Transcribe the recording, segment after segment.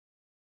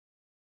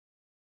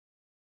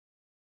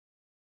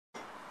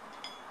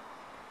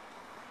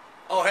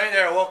Oh, hey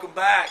there, welcome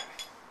back.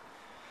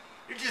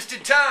 You're just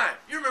in time.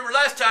 You remember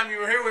last time you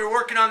were here, we were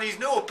working on these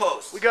Newel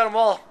posts. We got them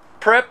all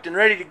prepped and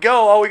ready to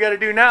go. All we got to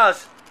do now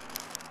is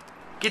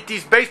get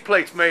these base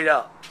plates made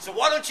up. So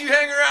why don't you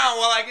hang around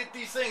while I get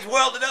these things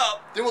welded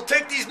up? Then we'll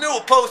take these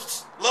Newel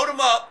posts, load them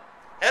up,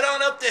 head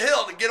on up the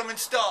hill to get them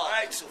installed. All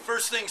right, so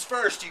first things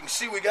first, you can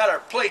see we got our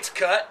plates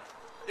cut.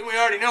 Then we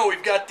already know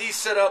we've got these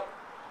set up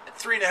at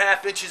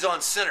 3.5 inches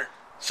on center.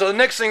 So the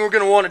next thing we're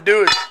going to want to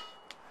do is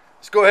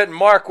go ahead and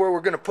mark where we're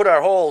going to put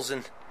our holes,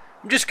 and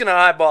I'm just going to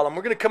eyeball them.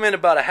 We're going to come in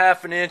about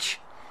 1/2 inch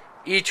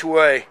each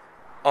way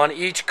on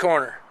each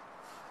corner.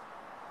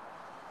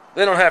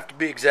 They don't have to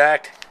be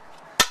exact.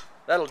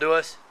 That'll do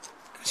us.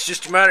 It's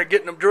just a matter of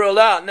getting them drilled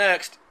out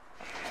next.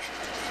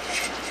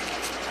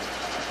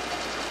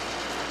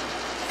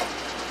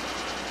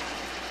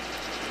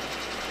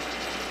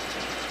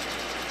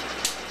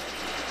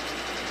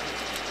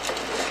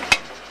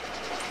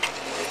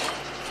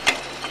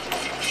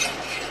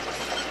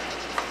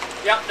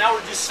 Yep, now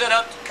we're just set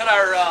up to cut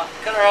our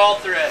all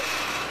thread.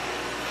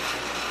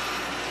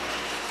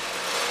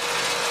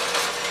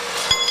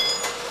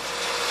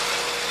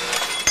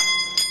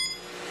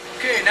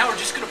 Okay, now we're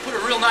just going to put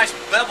a real nice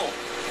bevel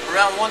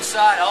around one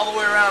side, all the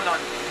way around on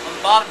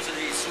the bottoms of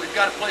these, so we've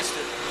got a place to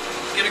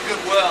get a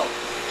good weld.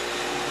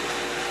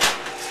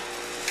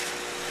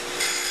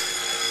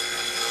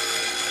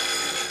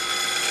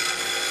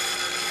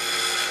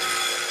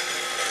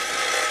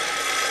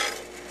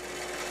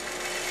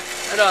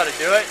 That ought to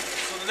do it.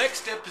 So the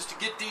next step is to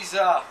get these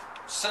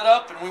set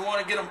up, and we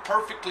want to get them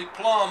perfectly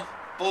plumb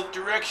both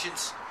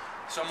directions.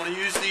 So I'm going to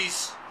use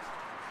these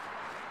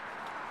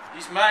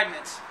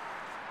magnets.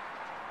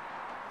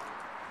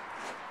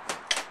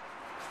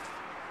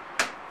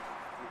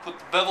 We'll put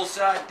the bevel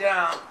side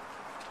down.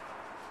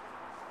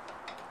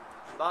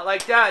 About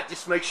like that.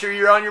 Just make sure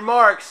you're on your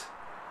marks.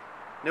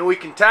 Then we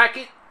can tack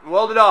it and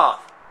weld it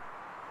off.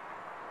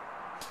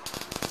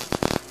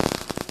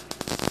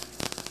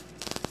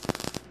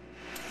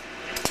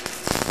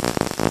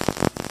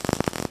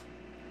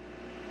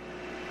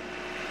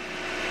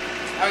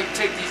 Now we can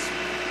take these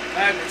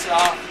magnets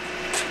off.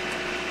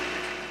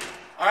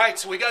 Alright,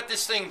 so we got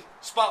this thing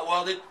spot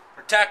welded,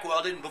 or tack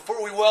welded, and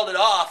before we weld it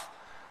off,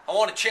 I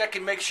want to check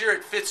and make sure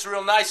it fits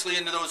real nicely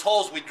into those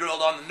holes we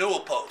drilled on the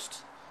Newel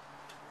posts.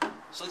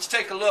 So let's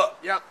take a look.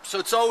 Yep, so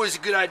it's always a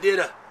good idea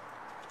to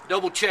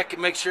double check and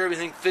make sure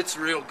everything fits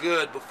real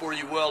good before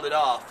you weld it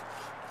off.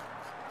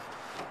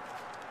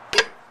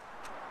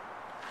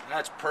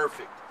 That's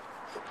perfect.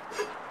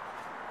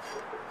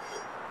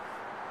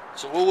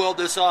 So we'll weld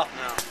this off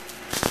now.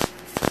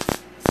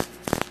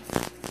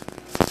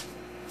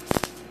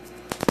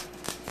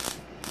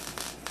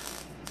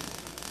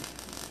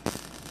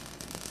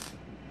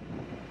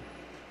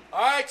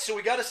 Alright, so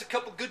we got us a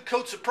couple good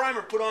coats of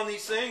primer put on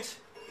these things.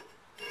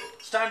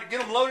 It's time to get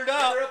them loaded up.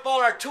 Gather up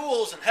all our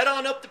tools and head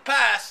on up the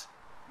pass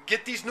and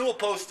get these Newel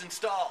posts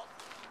installed.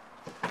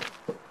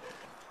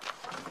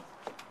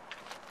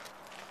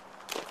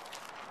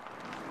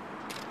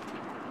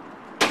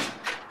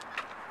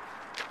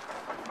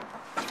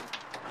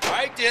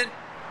 Alright then,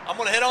 I'm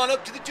going to head on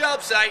up to the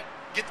job site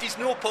and get these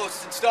Newel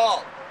posts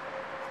installed.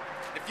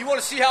 If you want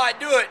to see how I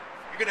do it,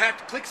 you're going to have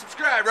to click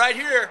subscribe right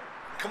here.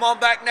 Come on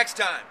back next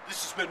time.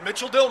 This has been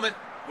Mitchell Dillman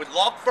with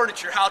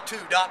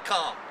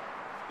LogFurnitureHowTo.com.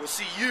 We'll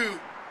see you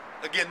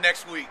again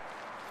next week.